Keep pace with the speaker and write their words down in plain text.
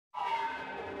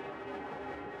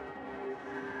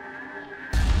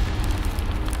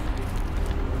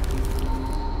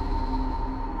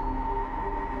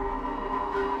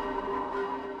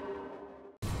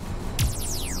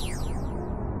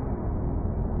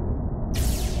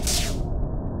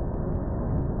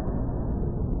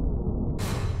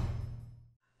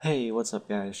Hey, what's up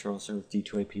guys, Charles here with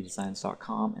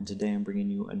D2APDesigns.com, and today I'm bringing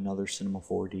you another Cinema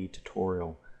 4D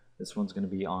tutorial. This one's going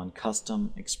to be on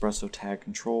custom Xpresso tag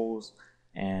controls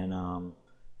and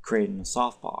creating a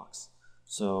softbox.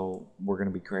 So we're going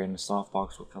to be creating a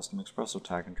softbox with custom Xpresso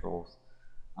tag controls.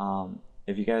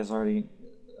 If you guys already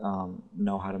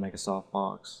know how to make a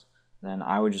softbox, then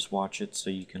I would just watch it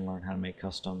so you can learn how to make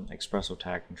custom Xpresso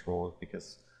tag controls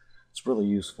because it's really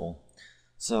useful.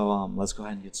 So let's go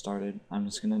ahead and get started. I'm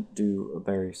just going to do a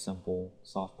very simple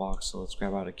softbox. So let's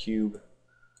grab out a cube.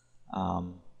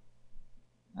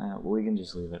 We can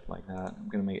just leave it like that. I'm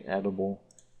going to make it editable.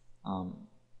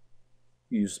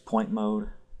 Use point mode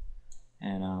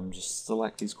and just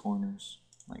select these corners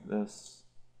like this.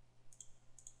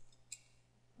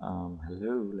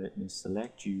 Hello, let me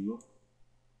select you.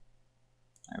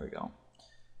 There we go.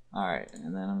 Alright,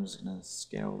 and then I'm just going to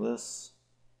scale this.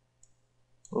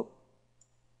 Oh.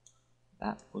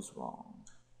 That was wrong.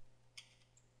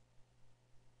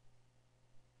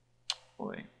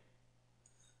 Boy.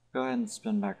 Go ahead and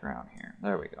spin back around here.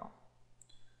 There we go.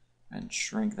 And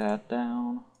shrink that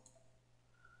down.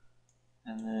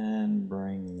 And then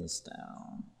bring this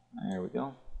down. There we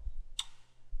go.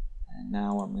 And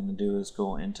now what I'm going to do is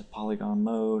go into polygon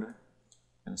mode. I'm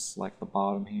going to select the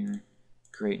bottom here.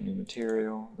 Create new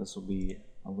material. This will be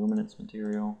a luminance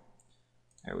material.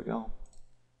 There we go.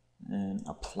 And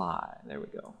apply. There we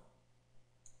go.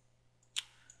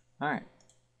 Alright,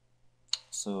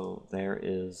 so there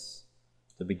is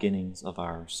the beginnings of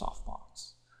our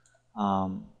softbox.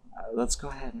 Let's go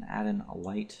ahead and add in a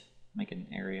light, make it an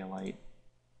area light.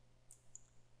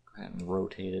 Go ahead and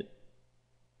rotate it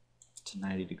to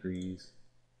 90 degrees,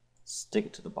 stick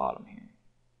it to the bottom here.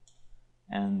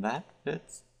 And that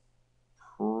fits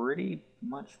pretty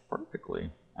much perfectly,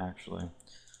 actually.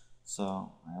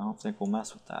 So I don't think we'll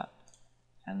mess with that.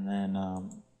 And then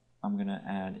I'm gonna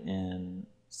add in.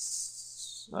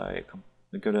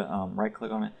 Go to right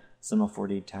click on it, Cinema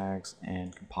 4D tags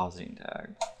and compositing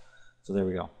tag. So there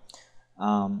we go.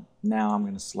 Now I'm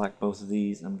gonna select both of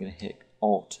these. I'm gonna hit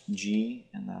Alt G,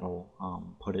 and that'll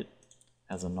put it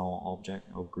as a null object.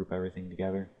 It'll group everything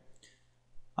together.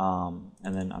 And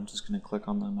then I'm just gonna click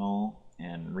on the null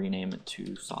and rename it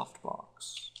to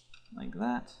Softbox, like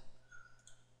that.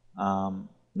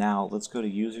 Now let's go to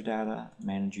user data,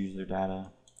 manage user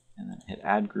data, and then hit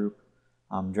add group.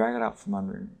 Drag it out from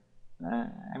under.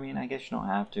 I mean, I guess you don't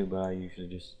have to, but I usually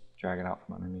just drag it out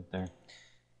from underneath there.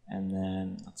 And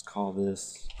then let's call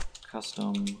this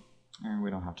custom.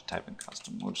 We don't have to type in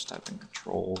custom. We'll just type in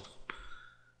controls,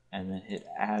 and then hit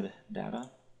add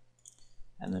data.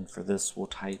 And then for this, we'll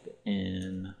type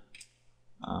in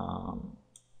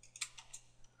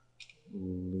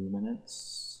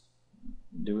luminance.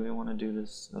 Do we want to do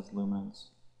this as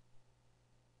luminance?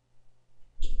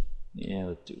 Yeah,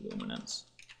 let's do luminance.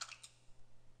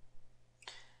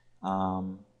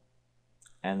 And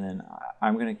then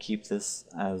I'm going to keep this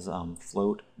as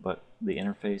float, but the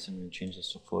interface, I'm going to change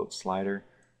this to float slider,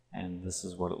 and this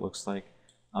is what it looks like.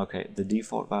 Okay, the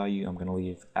default value I'm going to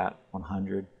leave at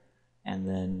 100, and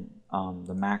then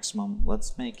the maximum,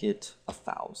 let's make it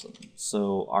 1000.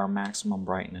 So our maximum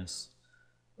brightness,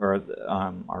 or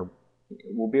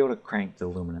we'll be able to crank the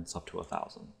luminance up to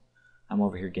 1000. I'm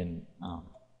over here getting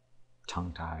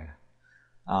tongue-tied.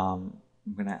 I'm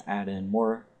gonna add in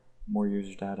more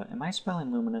user data. Am I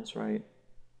spelling luminance right?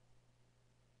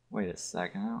 Wait a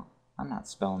second. I'm not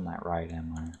spelling that right,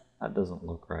 am I? That doesn't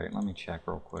look right. Let me check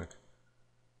real quick.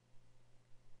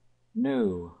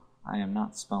 No, I am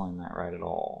not spelling that right at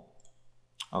all.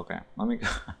 Okay, let me go.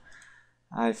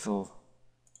 I feel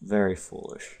very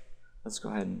foolish. Let's go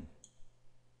ahead and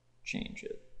change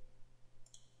it.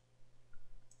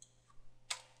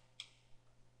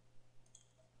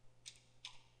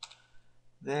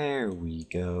 There we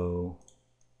go.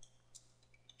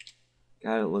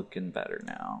 Got it looking better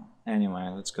now. Anyway,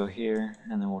 let's go here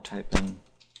and then we'll type in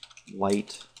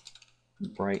light,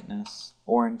 brightness,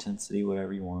 or intensity,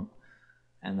 whatever you want.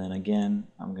 And then again,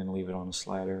 I'm going to leave it on the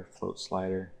slider, float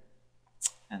slider.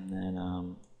 And then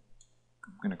I'm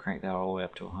going to crank that all the way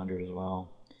up to 100 as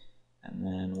well. And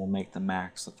then we'll make the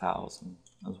max 1000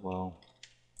 as well.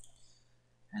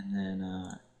 And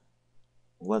then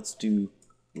let's do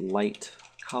light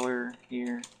color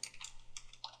here.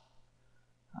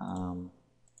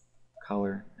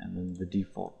 Color, and then the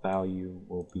default value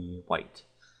will be white.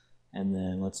 And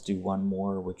then let's do one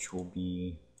more, which will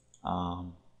be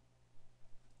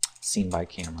seen by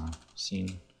camera.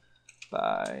 Seen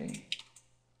by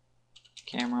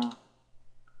camera.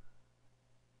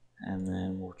 And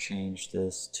then we'll change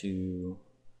this to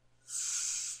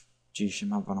Geez,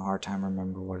 I'm having a hard time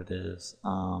remember what it is.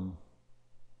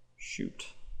 Shoot.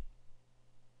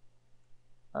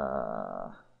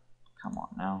 Come on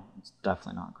now. It's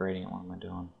definitely not grading it. What am I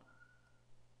doing?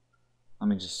 Let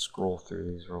me just scroll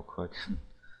through these real quick and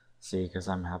see, because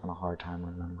I'm having a hard time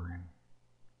remembering.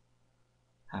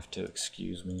 Have to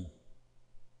excuse me.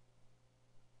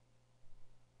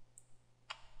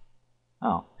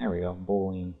 Oh, here we go.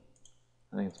 Boolean.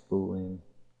 I think it's Boolean.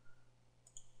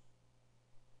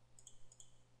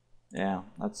 Yeah,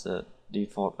 that's it.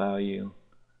 Default value.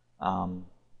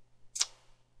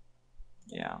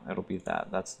 Yeah, it'll be that.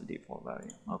 That's the default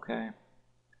value. Okay.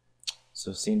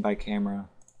 So scene by camera,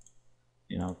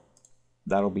 you know,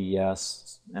 that'll be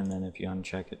yes, and then if you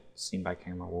uncheck it, scene by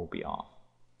camera will be off.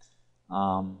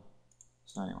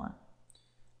 So anyway,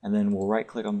 and then we'll right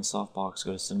click on the softbox,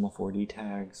 go to Cinema 4D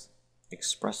tags,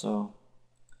 Xpresso,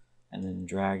 and then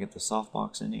drag the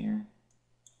softbox in here,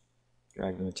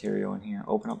 drag the material in here,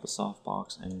 open up the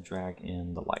softbox, and drag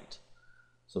in the light.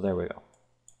 So there we go.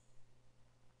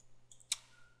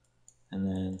 And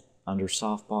then under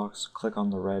softbox, click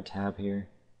on the red tab here,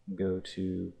 and go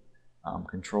to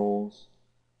controls,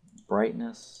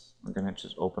 brightness. We're gonna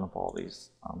just open up all these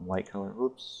light color.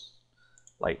 Oops,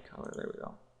 light color. There we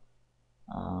go.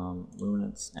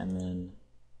 Luminance, and then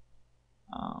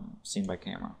scene by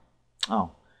camera.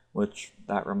 Oh, which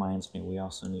that reminds me, we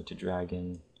also need to drag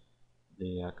in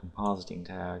the compositing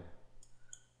tag.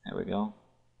 There we go.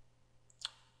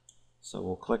 So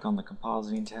we'll click on the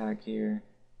compositing tag here.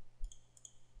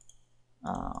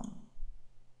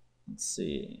 Let's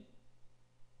see.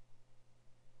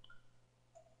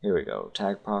 Here we go.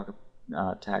 Tag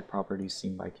properties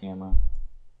seen by camera.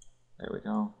 There we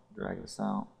go. Drag this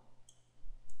out.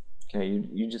 Okay,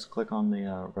 you just click on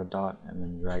the red dot and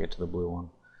then drag it to the blue one.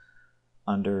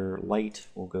 Under light,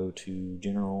 we'll go to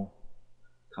general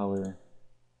color,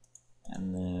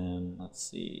 and then let's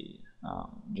see,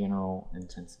 general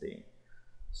intensity.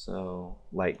 So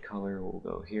light color will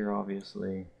go here,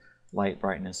 obviously. Light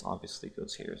brightness obviously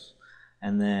goes here.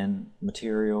 And then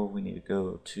material, we need to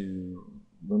go to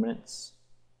luminance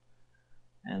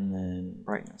and then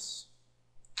brightness.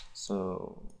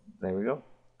 So there we go.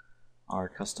 Our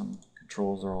custom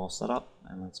controls are all set up,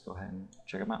 and let's go ahead and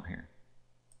check them out here.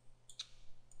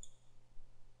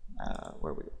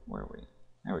 Where are we?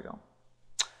 There we go.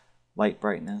 Light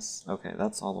brightness. Okay,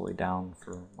 that's all the way down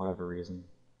for whatever reason.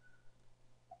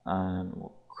 And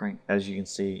we'll crank. As you can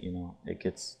see, you know, it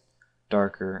gets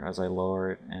darker as I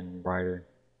lower it and brighter.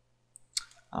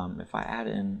 If I add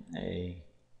in a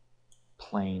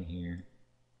plane here,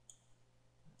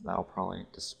 that'll probably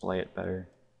display it better.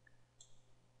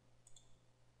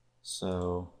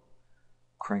 So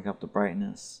crank up the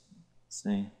brightness.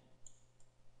 See,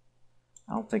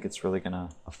 I don't think it's really gonna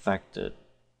affect it.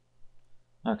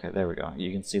 Okay, there we go.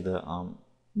 You can see the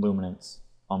luminance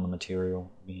on the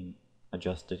material being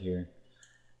adjusted here.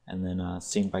 And then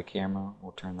scene by camera,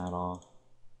 we'll turn that off.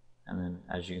 And then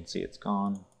as you can see, it's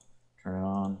gone. Turn it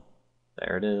on.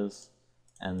 There it is.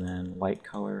 And then light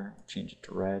color, change it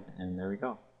to red, and there we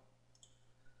go.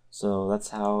 So that's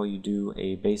how you do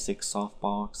a basic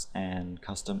softbox and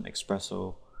custom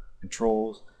Xpresso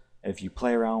controls. If you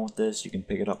play around with this, you can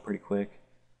pick it up pretty quick.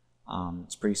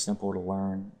 It's pretty simple to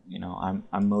learn. You know,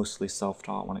 I'm mostly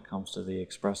self-taught when it comes to the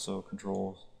Xpresso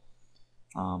controls.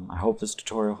 I hope this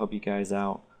tutorial helped you guys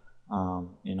out.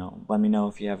 You know, let me know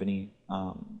if you have any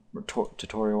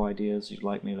tutorial ideas you'd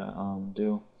like me to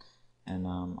do, and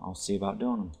I'll see about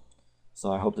doing them.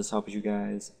 So I hope this helps you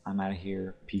guys. I'm out of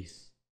here. Peace.